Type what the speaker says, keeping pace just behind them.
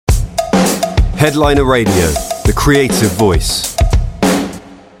Headliner Radio, the creative voice.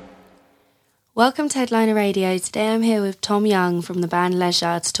 Welcome to Headliner Radio. Today I'm here with Tom Young from the band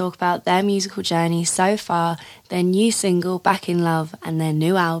Leisure to talk about their musical journey so far, their new single, Back in Love, and their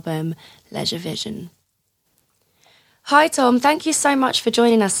new album, Leisurevision. Hi Tom, thank you so much for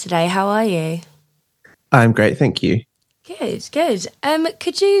joining us today. How are you? I'm great, thank you. Good.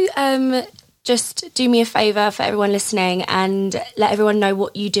 Could you just do me a favour for everyone listening and let everyone know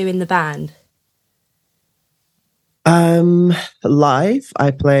what you do in the band? Live,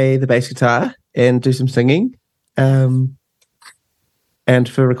 I play the bass guitar and do some singing. And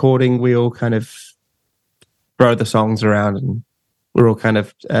for recording, we all kind of throw the songs around and we're all kind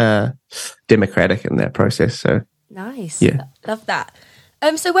of democratic in that process. So nice. Yeah. Love that.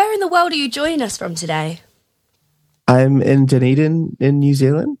 So where in the world are you joining us from today? I'm in Dunedin in New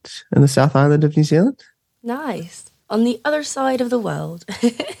Zealand, in the South Island of New Zealand. Nice. On the other side of the world.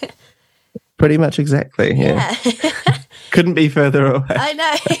 Pretty much exactly, yeah. Couldn't be further away. I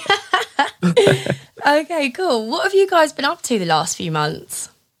know. Okay, cool. What have you guys been up to the last few months?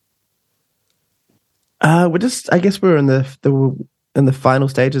 I guess we're in the final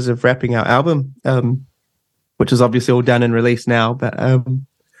stages of wrapping our album, which is obviously all done and released now. But I'm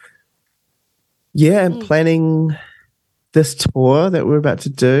planning this tour that we're about to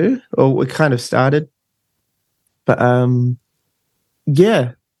do, or we kind of started. But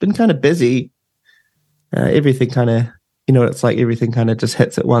been kind of busy. Everything kind of, it's like everything kind of just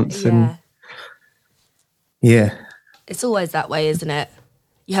hits at once. And it's always that way, isn't it?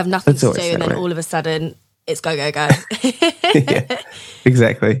 You have nothing to do and then all of a sudden it's go. Yeah,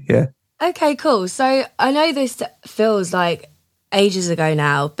 exactly, yeah. Okay, cool. So I know this feels like ages ago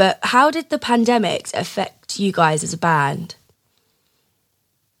now, but how did the pandemic affect you guys as a band?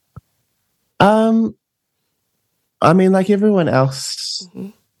 I mean, like everyone else,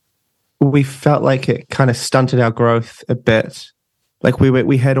 we felt like it kind of stunted our growth a bit. Like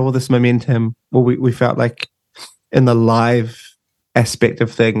we had all this momentum, or we felt like in the live aspect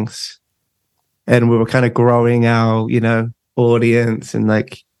of things, and we were kind of growing our, audience, and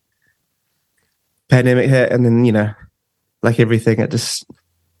like pandemic hit, and then, like everything, it just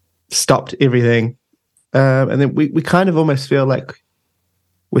stopped everything. And then we kind of almost feel like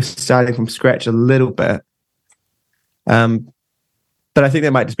we're starting from scratch a little bit. But I think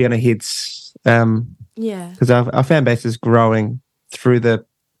that might just be on our heads. Because our fan base is growing through the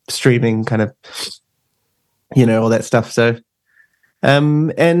streaming kind of, all that stuff. So,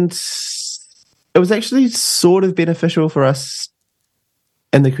 and it was actually sort of beneficial for us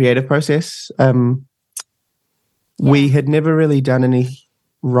in the creative process. We had never really done any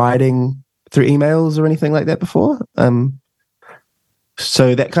writing through emails or anything like that before.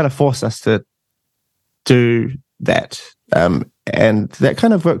 So that kind of forced us to do that. And that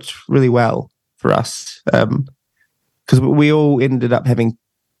kind of worked really well for us. Because we all ended up having,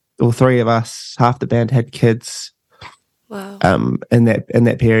 all three of us, half the band had kids. Wow. In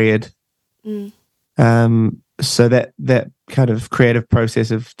that period. So that kind of creative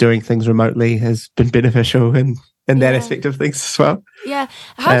process of doing things remotely has been beneficial in that aspect of things as well. Yeah.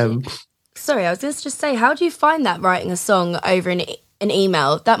 Sorry, I was going to just say, how do you find that writing a song over an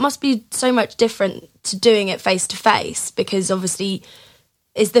email? That must be so much different to doing it face to face, because obviously,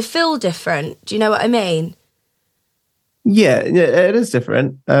 is the feel different? Do you know what I mean? Yeah, it is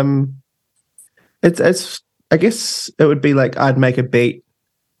different. It's I guess it would be like I'd make a beat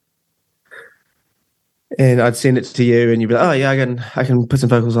and I'd send it to you, and you'd be like, "Oh yeah, I can put some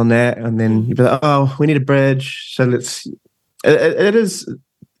vocals on that," and then you'd be like, "Oh, we need a bridge." So it is.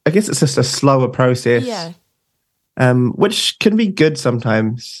 I guess it's just a slower process. Yeah. Which can be good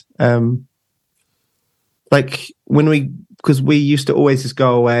sometimes. Like because we used to always just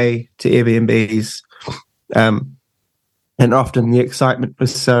go away to Airbnbs, and often the excitement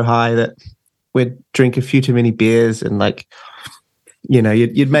was so high that we'd drink a few too many beers, and like,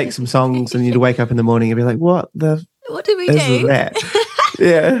 you'd make some songs, and you'd wake up in the morning and be like, "What did we do?" That?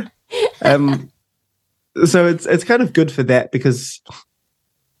 Yeah. So it's kind of good for that, because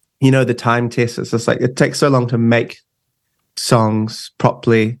the time test, it's just like it takes so long to make songs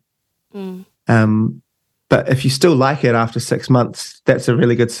properly. But if you still like it after 6 months, that's a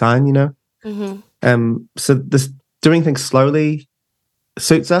really good sign, So this doing things slowly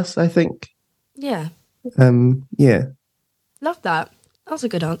suits us, I think. Yeah. Yeah. Love that. That was a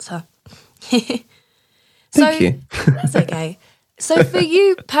good answer. Thank you. That's okay. So for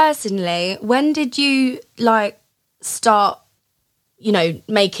you personally, when did you start,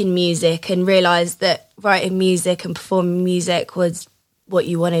 making music and realise that writing music and performing music was what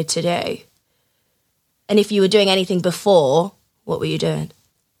you wanted to do? And if you were doing anything before, what were you doing?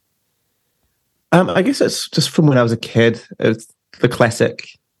 I guess it's just from when I was a kid. It was the classic.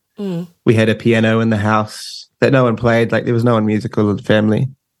 We had a piano in the house that no one played. Like there was no one musical in the family.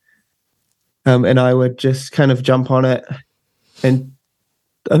 And I would just kind of jump on it. And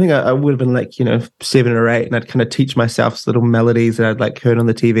I think I would have been like, 7 or 8, and I'd kind of teach myself little melodies that I'd like heard on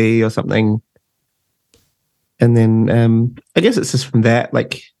the TV or something. And then I guess it's just from that,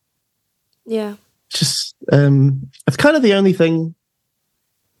 like, yeah, just it's kind of the only thing.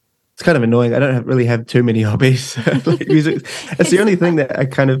 It's kind of annoying. I don't really have too many hobbies. Like music, it's the only thing that I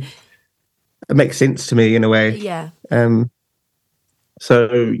kind of it makes sense to me in a way. Yeah.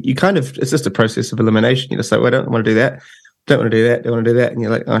 So you kind of it's just a process of elimination. You're just like, well, I don't want to do that. Don't want to do that. Don't want to do that. And you're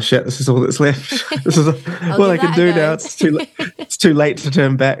like, oh shit, this is all that's left. This is all I can do now. It's too late. It's too late to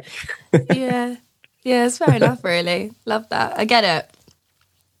turn back. Yeah, it's fair enough. Really, love that. I get it.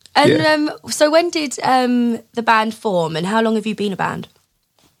 And so when did the band form, and how long have you been a band?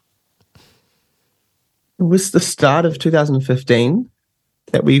 It was the start of 2015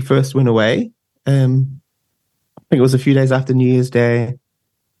 that we first went away. I think it was a few days after New Year's Day.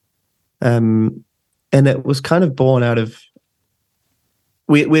 And it was kind of born out of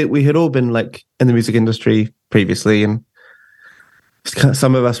we had all been like in the music industry previously, and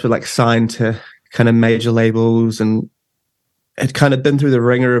some of us were like signed to kind of major labels and had kind of been through the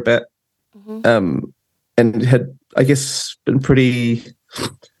ringer a bit, and had, I guess, been pretty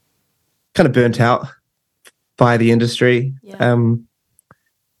kind of burnt out by the industry. Yeah.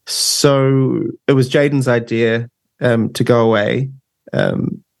 So it was Jaden's idea to go away,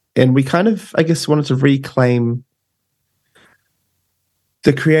 and we kind of, I guess, wanted to reclaim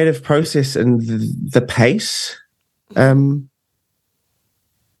the creative process and the pace, and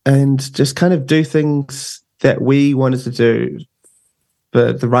just kind of do things that we wanted to do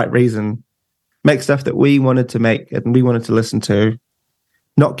for the right reason, make stuff that we wanted to make and we wanted to listen to,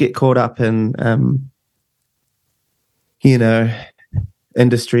 not get caught up in,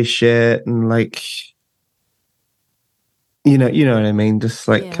 industry shit and like, you know what I mean? Just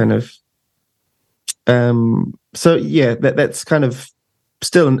like kind of, so yeah, that's kind of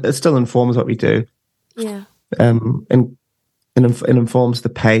it still informs what we do. Yeah. And it informs the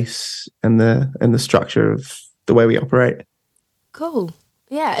pace and the structure of the way we operate. Cool.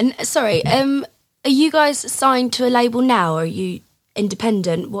 Yeah. And sorry, are you guys signed to a label now, or are you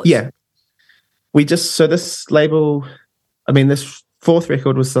independent? Yeah. So this label, I mean, this fourth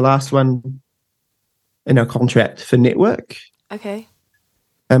record was the last one in our contract for Network. Okay.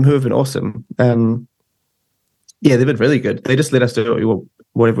 Who have been awesome. Yeah, they've been really good. They just let us do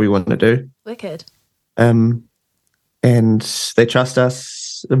whatever we want to do. Wicked. And they trust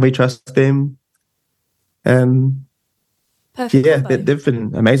us, and we trust them. Perfect. Yeah, they've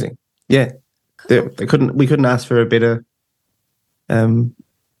been amazing. Yeah, cool. We couldn't ask for a better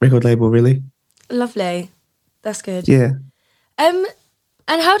record label, really. Lovely. That's good. Yeah. And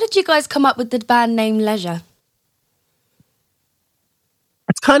how did you guys come up with the band name Leisure?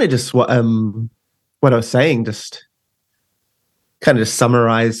 It's kind of just what I was saying, just kind of just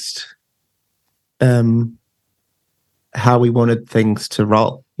summarized how we wanted things to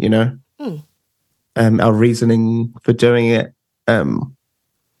roll, our reasoning for doing it. I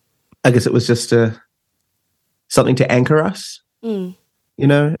guess it was just something to anchor us,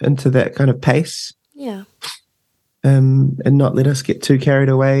 into that kind of pace. Yeah. And not let us get too carried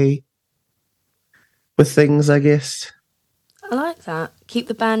away with things, I guess. I like that. Keep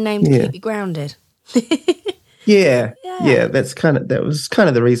the band name to keep you grounded. Yeah. That was kind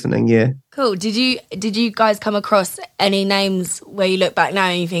of the reasoning. Yeah. Cool. Did you guys come across any names where you look back now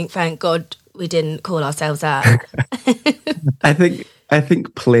and you think, thank God we didn't call ourselves that? I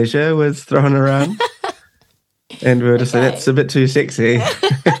think Pleasure was thrown around, and we were just like, that's a bit too sexy.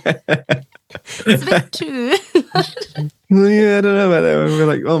 It's a bit too. Yeah, I don't know about that one. We're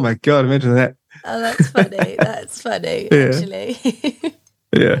like, oh my God, imagine that. Oh, that's funny. That's funny, actually.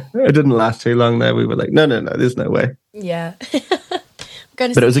 Yeah, it didn't last too long though. We were like, no, there's no way. Yeah.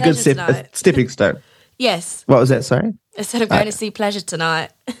 But it was a good stepping stone. Yes. What was that, sorry? I said I'm going to see Pleasure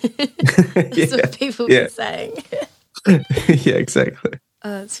tonight. That's what people keep saying. Yeah, exactly.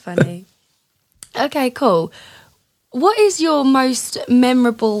 Oh, that's funny. Okay, cool. What is your most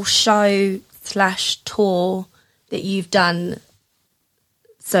memorable show / tour that you've done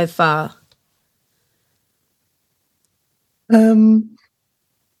so far?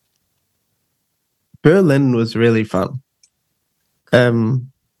 Berlin was really fun.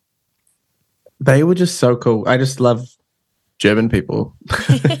 They were just so cool. I just love German people.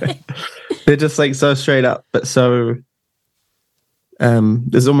 They're just like so straight up, but so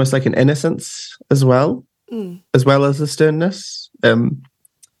there's almost like an innocence as well as a sternness.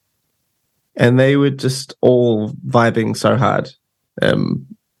 and they were just all vibing so hard. We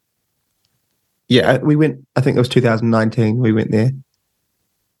went, I think it was 2019, we went there.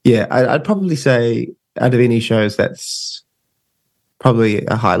 Yeah, I'd probably say out of any shows, that's probably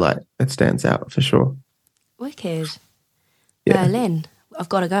a highlight that stands out for sure. Wicked. Yeah. Berlin. I've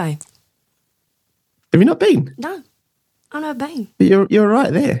got to go. Have you not been? No, I've never been. You're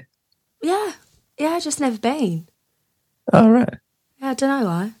right there. Yeah, I've just never been. Oh, right. Yeah, I don't know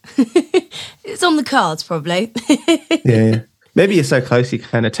why. It's on the cards, probably. Yeah. Maybe you're so close you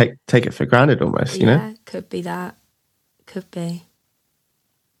kind of take it for granted almost, you know? Yeah, could be that. Could be.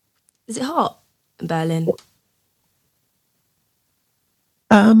 Is it hot in Berlin?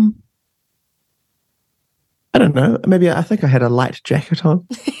 I don't know. Maybe I think I had a light jacket on,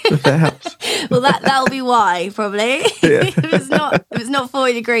 if that helps. Well, that'll be why, probably. Yeah. if it's not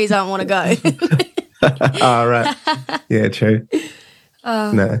 40 degrees, I don't want to go. Oh, right. Yeah, true.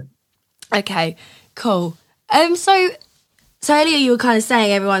 No. Okay, cool. So earlier you were kind of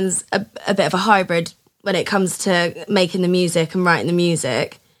saying everyone's a bit of a hybrid when it comes to making the music and writing the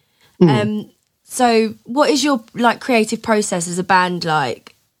music. So what is your creative process as a band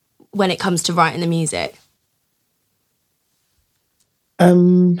like when it comes to writing the music?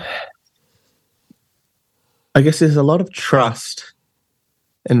 I guess there's a lot of trust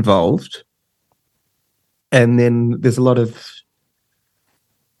involved, and then there's a lot of,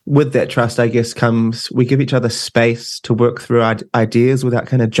 with that trust, I guess, comes, we give each other space to work through our ideas without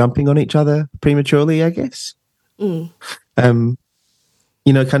kind of jumping on each other prematurely, I guess. Kind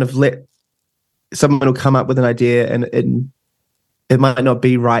of let someone will come up with an idea and it might not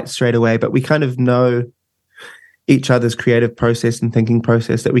be right straight away, but we kind of know each other's creative process and thinking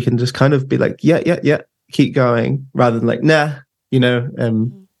process that we can just kind of be like, yeah, keep going, rather than like, nah,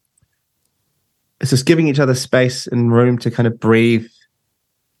 it's just giving each other space and room to kind of breathe.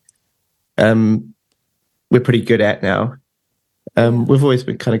 We're pretty good at now. We've always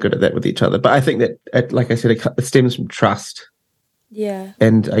been kind of good at that with each other, but I think that, like I said, it stems from trust. Yeah.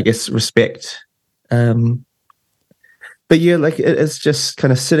 And I guess respect. But yeah, it's just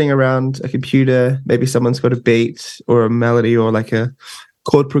kind of sitting around a computer. Maybe someone's got a beat or a melody or like a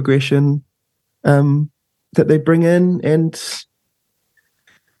chord progression that they bring in, and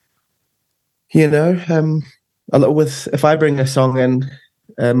if I bring a song in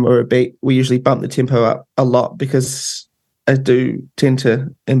or a beat, we usually bump the tempo up a lot because I do tend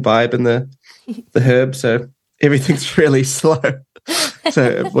to imbibe in the herb, so everything's really slow. So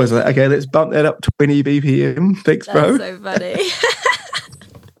it was like, okay, let's bump that up 20 BPM. Thanks, bro. That's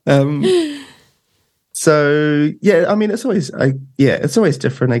so funny. So yeah, I mean, it's always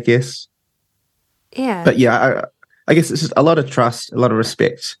different, I guess. Yeah. But yeah, I guess it's just a lot of trust, a lot of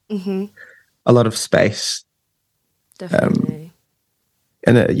respect, a lot of space. Definitely.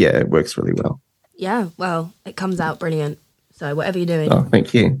 And it works really well. Yeah, well, it comes out brilliant. So whatever you're doing. Oh,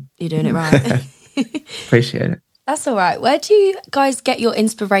 thank you. You're doing it right. Appreciate it. That's all right. Where do you guys get your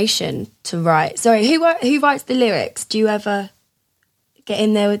inspiration to write? Sorry, who writes the lyrics? Do you ever get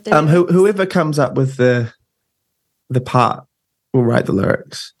in there with the lyrics? Whoever comes up with the part will write the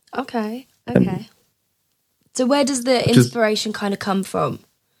lyrics. Okay. So where does the inspiration kind of come from,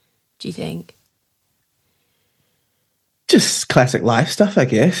 do you think? Just classic life stuff, I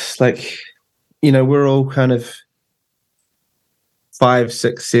guess. Like, we're all kind of 5,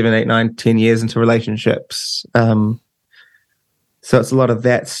 6, 7, 8, 9, 10 years into relationships. So it's a lot of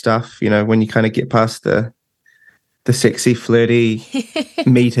that stuff, when you kind of get past the sexy, flirty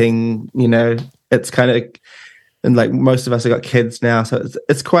meeting, it's kind of, and like most of us have got kids now, so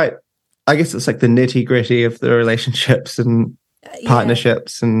it's quite, I guess it's like the nitty gritty of the relationships and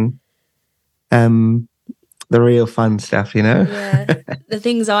partnerships and the real fun stuff, Yeah, the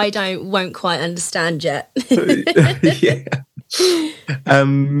things I won't quite understand yet. Yeah.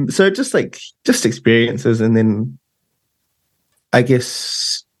 So just experiences, and then I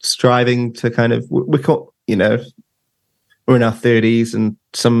guess striving to kind of, we're in our 30s, and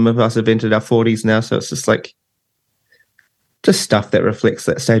some of us have entered our 40s now, so it's just like just stuff that reflects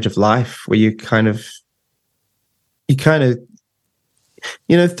that stage of life where you kind of through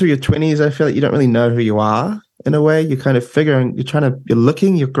your 20s, I feel like you don't really know who you are in a way. You're kind of figuring, you're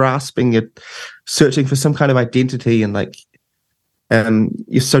looking, you're grasping, you're searching for some kind of identity, and like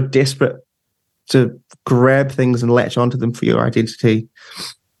you're so desperate to grab things and latch onto them for your identity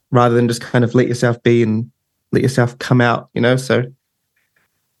rather than just kind of let yourself be and let yourself come out, So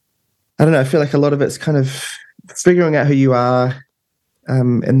I don't know, I feel like a lot of it's kind of figuring out who you are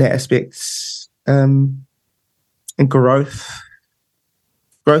in that aspects, and growth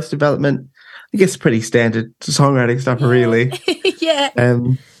development. I guess pretty standard songwriting stuff, really. Yeah.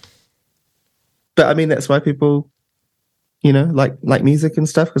 but I mean, that's why people, like music and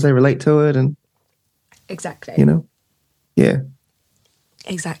stuff, because they relate to it, and Exactly. Yeah.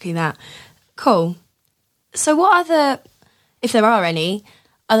 Exactly that. Cool. So what other, if there are any,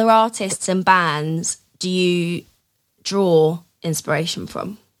 other artists and bands do you draw inspiration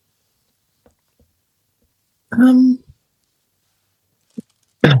from?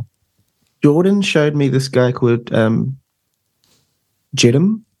 Jordan showed me this guy called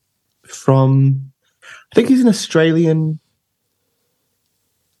Jedam from, I think he's an Australian,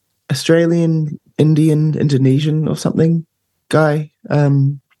 Indian, Indonesian or something guy.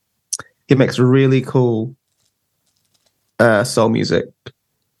 He makes really cool soul music.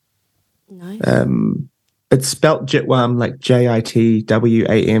 Nice. It's spelt Jitwam, like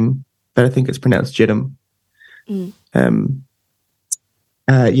Jitwam, but I think it's pronounced Jedam.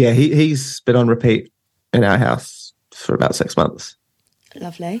 Yeah, he's been on repeat in our house for about 6 months.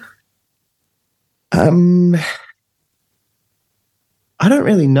 Lovely. I don't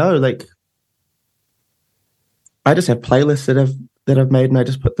really know. Like, I just have playlists that I've made, and I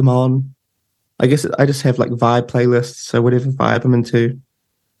just put them on. I guess I just have like vibe playlists, so whatever vibe I'm into.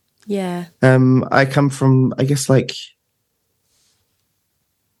 Yeah. I come from, I guess, like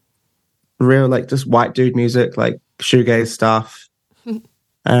real, like just white dude music, like shoegaze stuff.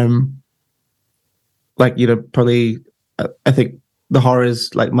 Like, probably, I think The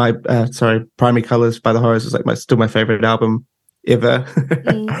Horrors, like my, Primary Colors by The Horrors is like still my favorite album ever.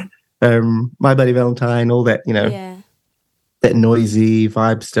 My Bloody Valentine, all that, Yeah. that noisy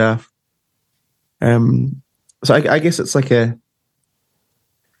vibe stuff. So I guess it's like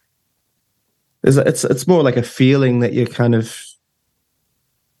it's more like a feeling that you're kind of,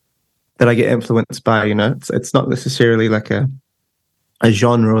 that I get influenced by, it's not necessarily like a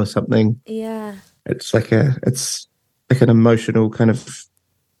genre or something. Yeah. It's like an emotional kind of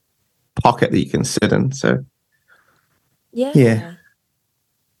pocket that you can sit in. So yeah.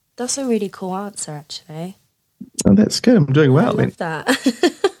 That's a really cool answer, actually. Oh, that's good. I'm doing well. I love that.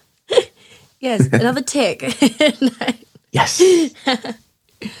 Yes, another tick. No. Yes.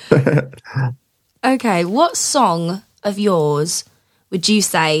 Okay, what song of yours would you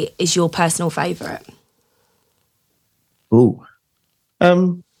say is your personal favourite? Ooh.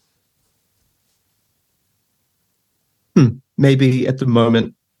 Maybe at the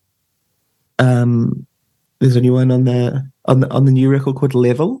moment, there's a new one on the new record called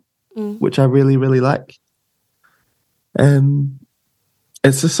Level, which I really, really like.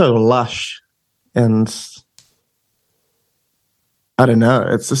 It's just so lush, and I don't know,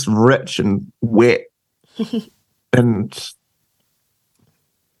 it's just rich and wet, and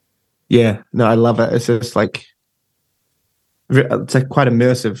yeah, no, I love it. It's just like, it's like quite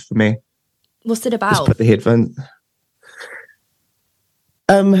immersive for me. What's it about? Just put the headphones.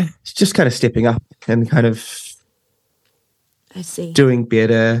 It's just kind of stepping up and kind of, I see, doing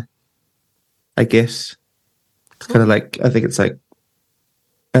better, I guess. It's kind of like, I think it's like,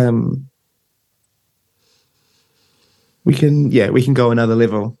 we can go another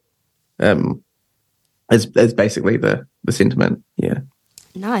level. As basically the sentiment. Yeah.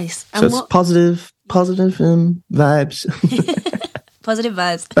 Nice. So it's positive vibes. Positive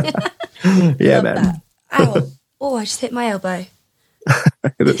vibes. Yeah, Love man. That. Ow. Oh, I just hit my elbow.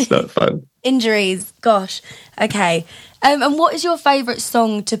 That's not fun. Injuries. Gosh. Okay. And what is your favourite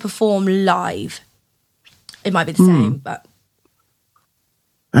song to perform live? It might be the same, but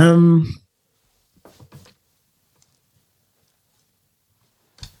I'm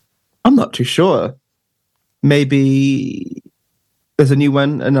not too sure. Maybe there's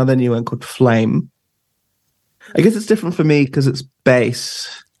another new one called Flame. I guess it's different for me because it's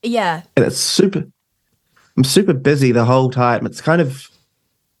bass. Yeah. And I'm super busy the whole time. It's kind of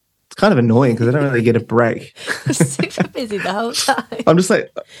annoying because I don't really get a break. Super busy the whole time. I'm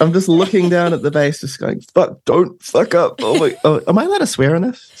just looking down at the bass, just going, "Fuck, don't fuck up." Oh my! Oh, am I allowed to swear on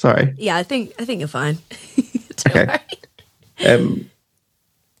this? Sorry. Yeah, I think you're fine. Okay.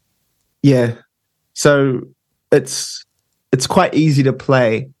 Yeah. So it's quite easy to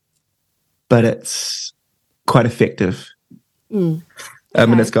play, but it's quite effective. Okay.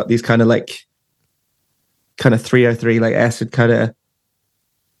 And it's got these kind of 303 like acid kind of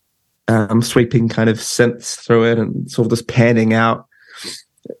sweeping kind of synths through it, and sort of just panning out.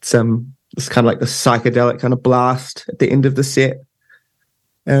 It's kind of like the psychedelic kind of blast at the end of the set,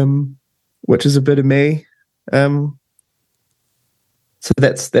 which is a bit of me. So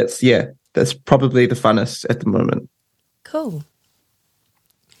that's probably the funnest at the moment. Cool.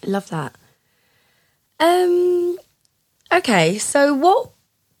 Love that. Okay, so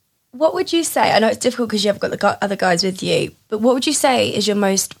what would you say? I know it's difficult because you have got the other guys with you, but what would you say is your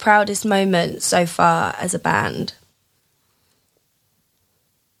most proudest moment so far as a band?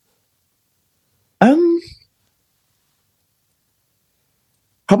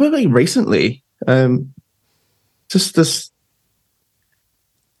 Probably recently. Just this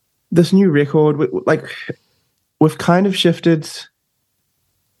new record. We've kind of shifted.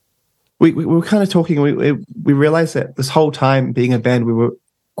 We were kind of talking. We realized that this whole time being a band, we're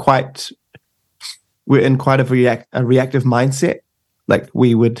in quite a reactive mindset. Like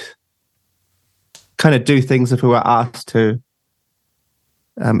we would kind of do things if we were asked to,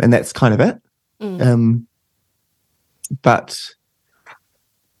 and that's kind of it. But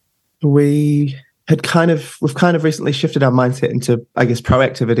we've kind of recently shifted our mindset into, I guess,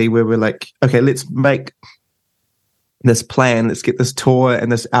 proactivity, where we're like, okay, let's make this plan, let's get this tour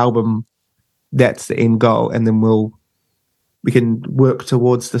and this album, that's the end goal, and then we can work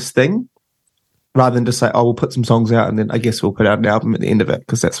towards this thing, rather than just like, oh, we'll put some songs out and then I guess we'll put out an album at the end of it,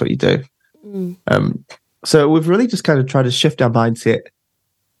 because that's what you do. So we've really just kind of tried to shift our mindset,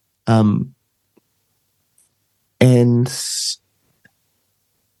 and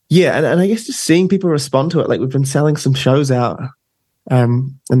yeah, and I guess just seeing people respond to it. Like we've been selling some shows out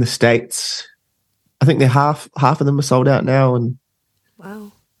in the States. I think they're half of them are sold out now, and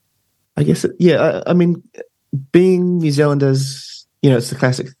wow. I guess I mean, being New Zealanders, it's the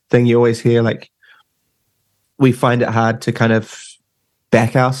classic thing you always hear. Like we find it hard to kind of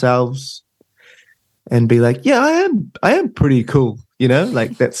back ourselves and be like, yeah, I am pretty cool.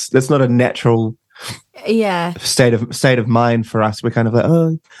 Like that's not a natural state of mind for us. We're kind of like,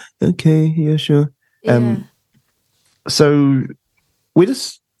 oh, okay, yeah, sure. So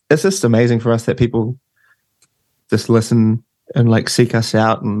it's just amazing for us that people just listen and like seek us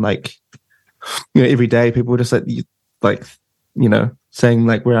out, and like every day people just saying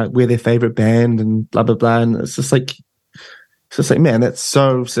like we're their favorite band and blah blah blah, and it's just like man, that's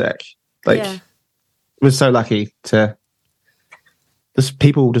so sick. Like we're so lucky to just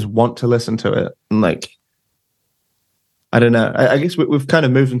people just want to listen to it, and like I don't know, I guess we've kind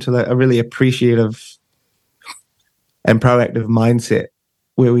of moved into like a really appreciative and proactive mindset,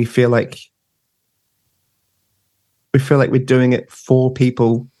 where we feel like we're doing it for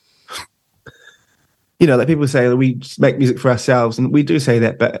people. Like people say that we just make music for ourselves, and we do say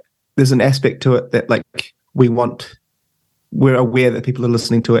that, but there's an aspect to it that like we're aware that people are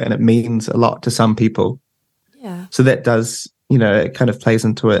listening to it and it means a lot to some people. Yeah. So that does, it kind of plays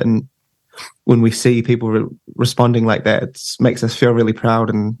into it. And when we see people responding like that, it makes us feel really proud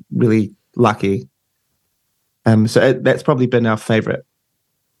and really lucky. So that's probably been our favorite.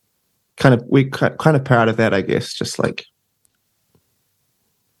 We're kind of proud of that, I guess. Just like,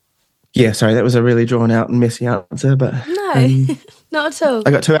 yeah. Sorry, that was a really drawn out and messy answer, but no, not at all.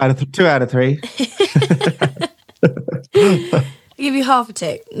 I got 2 out of 3. I'll give you half a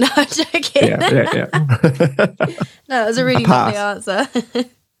tick. No, I'm joking. Yeah. No, it was a really lovely answer.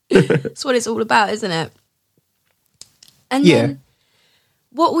 That's what it's all about, isn't it? And then,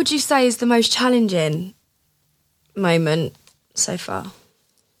 what would you say is the most challenging moment so far?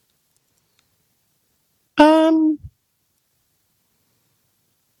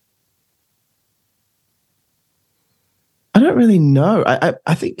 I don't really know.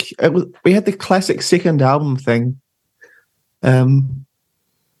 I think we had the classic second album thing, where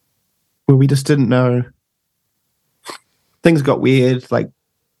we just didn't know. Things got weird, like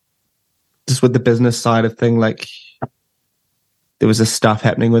just with the business side of thing. Like there was this stuff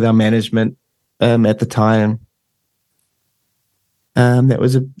happening with our management at the time. That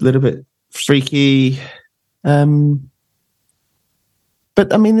was a little bit freaky. But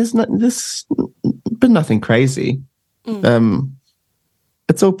I mean, there's been nothing crazy.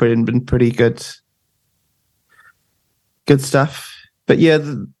 It's all been pretty good stuff. But yeah,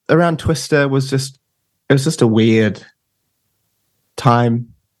 around Twister was just a weird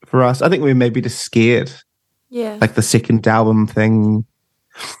time for us. I think we were maybe just scared. Yeah. Like the second album thing,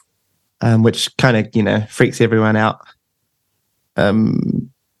 which kind of, freaks everyone out.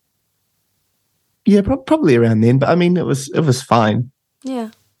 Yeah, probably around then. But I mean, it was fine.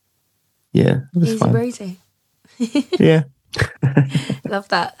 Yeah. Yeah, it was easy fine. breezy. Yeah. Love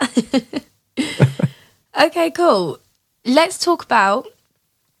that. Okay, cool. Let's talk about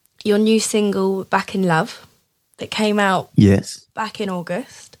your new single, Back in Love, that came out back in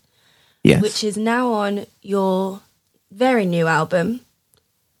August. Yes. Which is now on your very new album,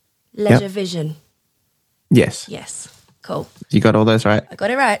 Leisurevision. Yes. Yes. Cool. You got all those right? I got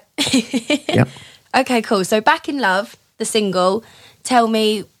it right. Yep. Okay, cool. So Back in Love, the single, tell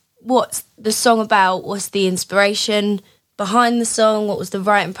me what's the song about, what's the inspiration behind the song? What was the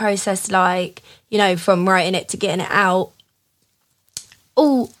writing process like? You know, from writing it to getting it out.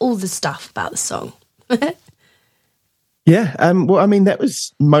 All the stuff about the song. Yeah. Well, I mean, that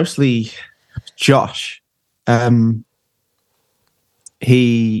was mostly Josh.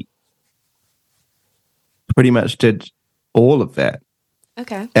 He pretty much did all of that.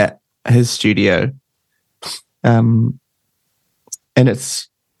 Okay. At his studio. And it's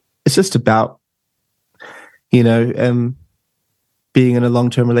just about, you know, being in a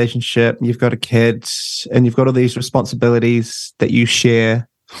long-term relationship, you've got a kid, and you've got all these responsibilities that you share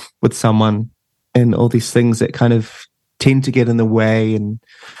with someone, and all these things that kind of tend to get in the way and,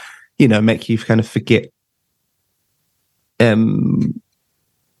 you know, make you kind of forget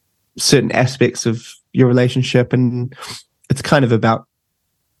certain aspects of your relationship. And it's kind of about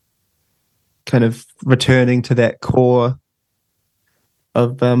kind of returning to that core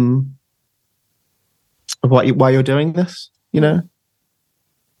of why you're doing this, you know.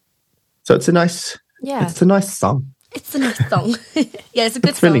 So it's a nice song. It's a nice song. Yeah, it's a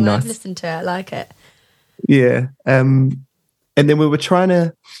good song. Really nice. I've listened to it. I like it. Yeah. And then we were throwing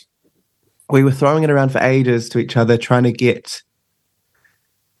it around for ages to each other, trying to get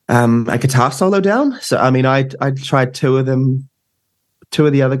a guitar solo down. So I mean, I tried two of them. Two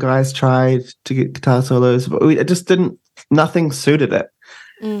of the other guys tried to get guitar solos, but it just didn't. Nothing suited it.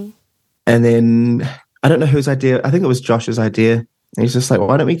 And then I don't know whose idea. I think it was Josh's idea. And he's just like,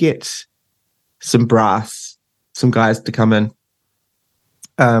 "Why don't we get some brass, some guys to come in?"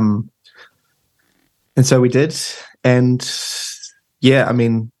 And so we did. And yeah, I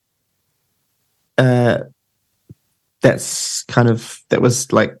mean, that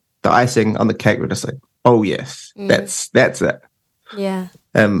was like the icing on the cake. We're just like, "Oh yes, that's it." Yeah.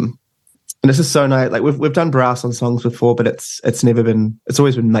 And this is so nice. Like we've done brass on songs before, but it's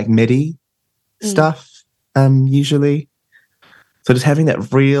always been like MIDI stuff, usually. So just having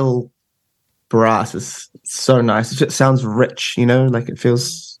that real brass is so nice. It just sounds rich, you know, like it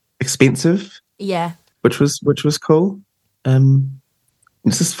feels expensive. Yeah. Which was cool.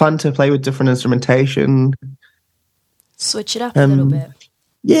 It's just fun to play with different instrumentation. Switch it up a little bit.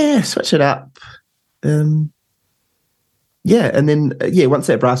 Yeah, switch it up. Yeah, and then once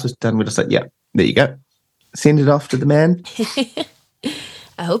that brass was done, we're just like, yeah, there you go. Send it off to the man.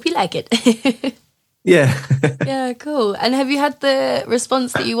 I hope you like it. Yeah. Yeah, cool. And have you had the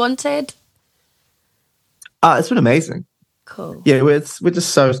response that you wanted? It's been amazing. Cool. Yeah, we're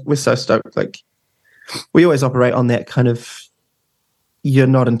so stoked. Like we always operate on that kind of, you're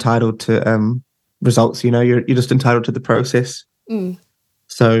not entitled to results, you know, you're just entitled to the process.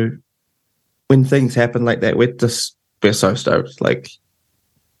 So when things happen like that, we're so stoked. Like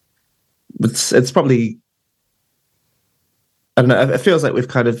it's probably, I don't know, it feels like we've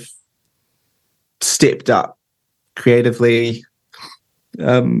kind of stepped up creatively.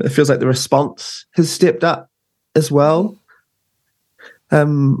 It feels like the response has stepped up as well.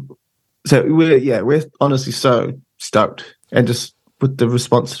 So we're honestly so stoked, and just with the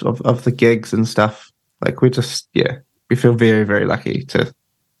response of the gigs and stuff, like we feel very, very lucky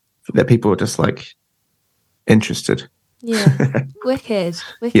that people are just like interested. Yeah. Wicked.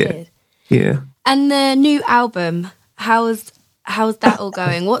 Yeah. And the new album, how's that all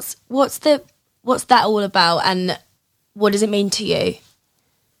going? What's that all about, and what does it mean to you?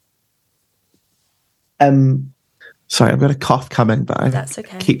 Sorry, I've got a cough coming, but that's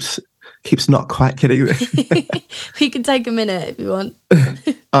okay. Keeps not quite getting there. We can take a minute if you want.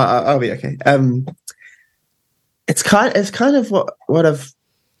 I'll be okay. It's kind of what I've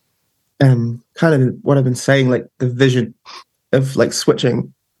what I've been saying, like the vision of like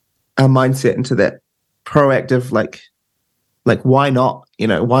switching our mindset into that proactive, like why not? You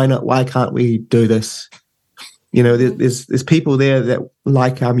know, why not? Why can't we do this? You know, there's people there that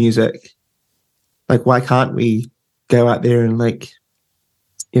like our music. Like, why can't we go out there and like,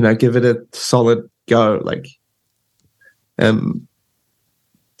 you know, give it a solid go? Like,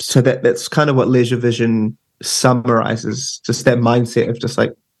 so that's kind of what Leisurevision summarizes, just that mindset of just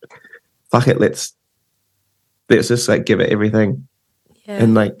like, fuck it, let's just like give it everything,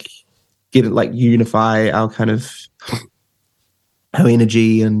 and like get it, like unify our kind of our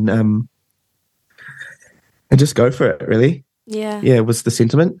energy and just go for it. Really, was the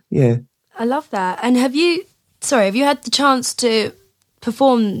sentiment. Yeah, I love that. And have you had the chance to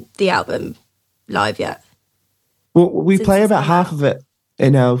perform the album live yet? Well, we play about half of it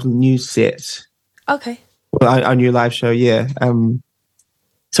in our new set. Okay. Well, our new live show, yeah.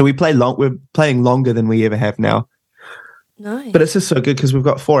 So we're playing longer than we ever have now. Nice. But it's just so good because we've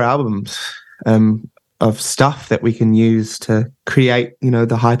got 4 albums of stuff that we can use to create, you know,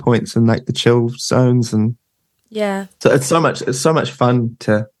 the high points and like the chill zones, and Yeah. So it's so much fun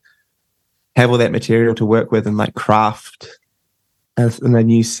to have all that material to work with and like craft as in a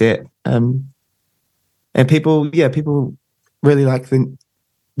new set. And people really like the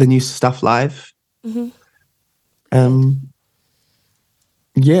new stuff live. Mm-hmm.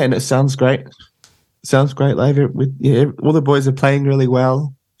 Yeah, and it sounds great. Sounds great live. All the boys are playing really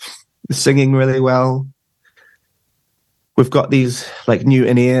well, singing really well. We've got these like new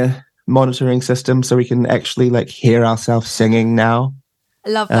in-ear monitoring systems, so we can actually like hear ourselves singing now.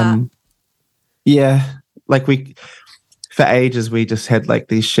 I love that. Yeah, like for ages we just had like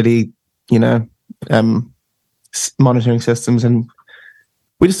these shitty, monitoring systems, and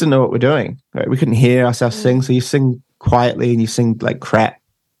we just didn't know what we're doing. Right? We couldn't hear ourselves sing, so you sing quietly and you sing like crap.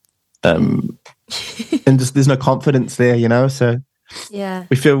 And just there's no confidence there, so yeah,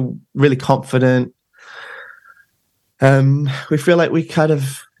 we feel really confident. We feel like we kind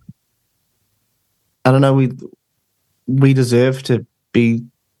of, I don't know, we deserve to be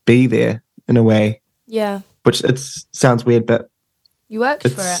there in a way. Yeah. Which sounds weird, but you worked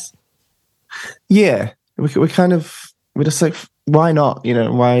for it. Yeah. We're just like, why not?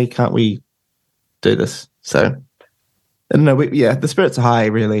 Why can't we do this? So I don't know. The spirits are high,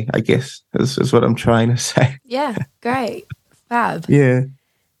 really, I guess, is what I'm trying to say. Yeah, great. Fab. Yeah.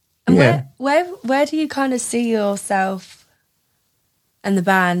 And where do you kind of see yourself and the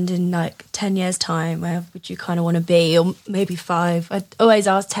band in like 10 years' time? Where would you kind of want to be? Or maybe 5? I always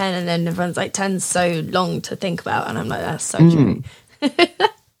ask 10 and then everyone's like, 10's so long to think about. And I'm like, that's so true.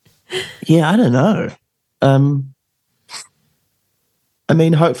 Yeah, I don't know. I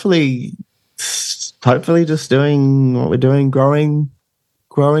mean, hopefully just doing what we're doing, growing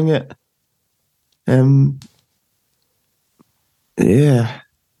it. That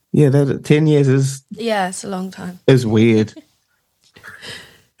 10 years is... Yeah, it's a long time. Is weird.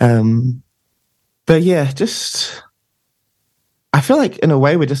 But yeah, just... I feel like in a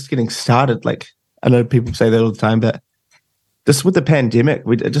way we're just getting started. Like, I know people say that all the time, but just with the pandemic,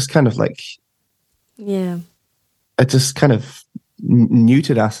 it just kind of like... Yeah. It just kind of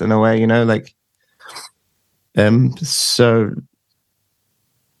neutered us in a way, like... So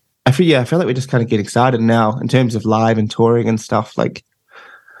I feel like we're just kind of getting started now in terms of live and touring and stuff. Like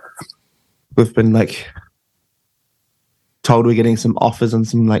we've been like told we're getting some offers on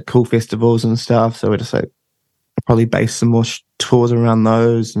some like cool festivals and stuff. So we're just like probably base some more tours around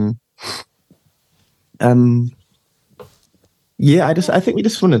those. And I think we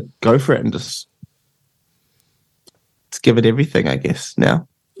just want to go for it and just give it everything, I guess, now.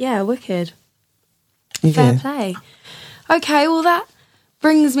 Yeah, wicked. Yeah. Fair play. Okay, well that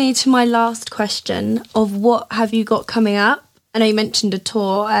brings me to my last question of what have you got coming up? I know you mentioned a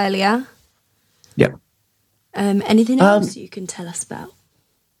tour earlier. Yeah. Anything else you can tell us about?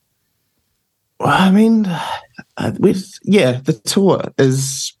 Well, I mean, the tour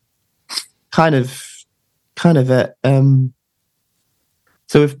is kind of it.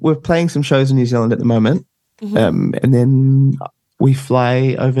 So we're playing some shows in New Zealand at the moment, and then we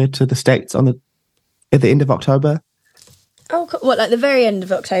fly over to the States at the end of October. Oh, what, like the very end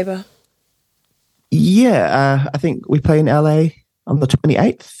of October? Yeah, I think we play in LA on the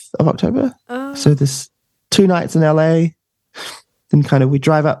 28th of October. Oh. So there's 2 nights in LA. Then kind of we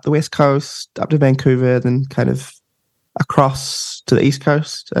drive up the West Coast, up to Vancouver, then kind of across to the East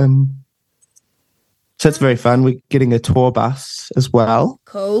Coast. So it's very fun. We're getting a tour bus as well.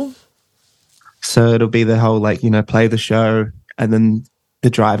 Cool. So it'll be the whole play the show, and then the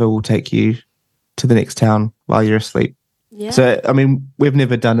driver will take you to the next town while you're asleep. Yeah. So, I mean, we've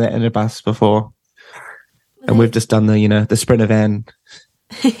never done that in a bus before. And we've just done the Sprinter van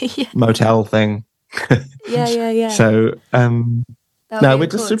motel thing. Yeah. So, we're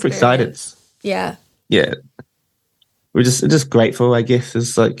just super excited. Yeah. Yeah. We're just grateful, I guess,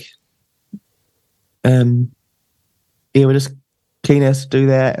 is like, we're just keen as to do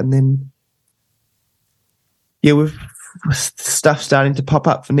that. And then, we've stuff starting to pop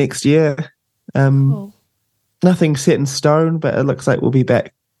up for next year. Cool. Nothing set in stone, but it looks like we'll be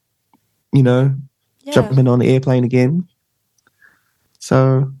back, jumping on the airplane again.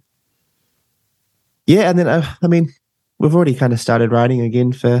 So, and then, I mean, we've already kind of started writing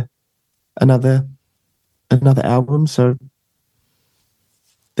again for another album, so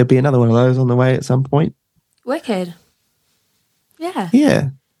there'll be another one of those on the way at some point. Wicked. Yeah. Yeah.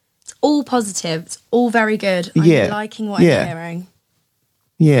 It's all positive. It's all very good. I'm liking what I'm hearing.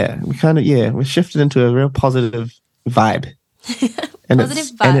 Yeah, we shifted into a real positive vibe. And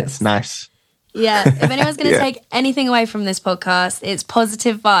it's nice. Yeah, if anyone's going to take anything away from this podcast, it's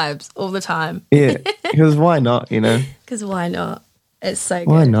positive vibes all the time. Yeah, because why not, Because why not? It's so good.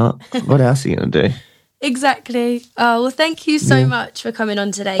 Why not? What else are you going to do? Exactly. Oh, well, thank you so much for coming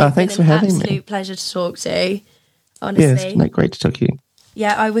on today. Thanks for having me. It's been an absolute pleasure to talk to, Yeah, it's honestly. great to talk to you.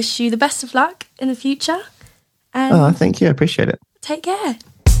 Yeah, I wish you the best of luck in the future. And Thank you. I appreciate it. take care.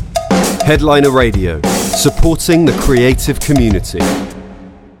 Headliner Radio, supporting the creative community.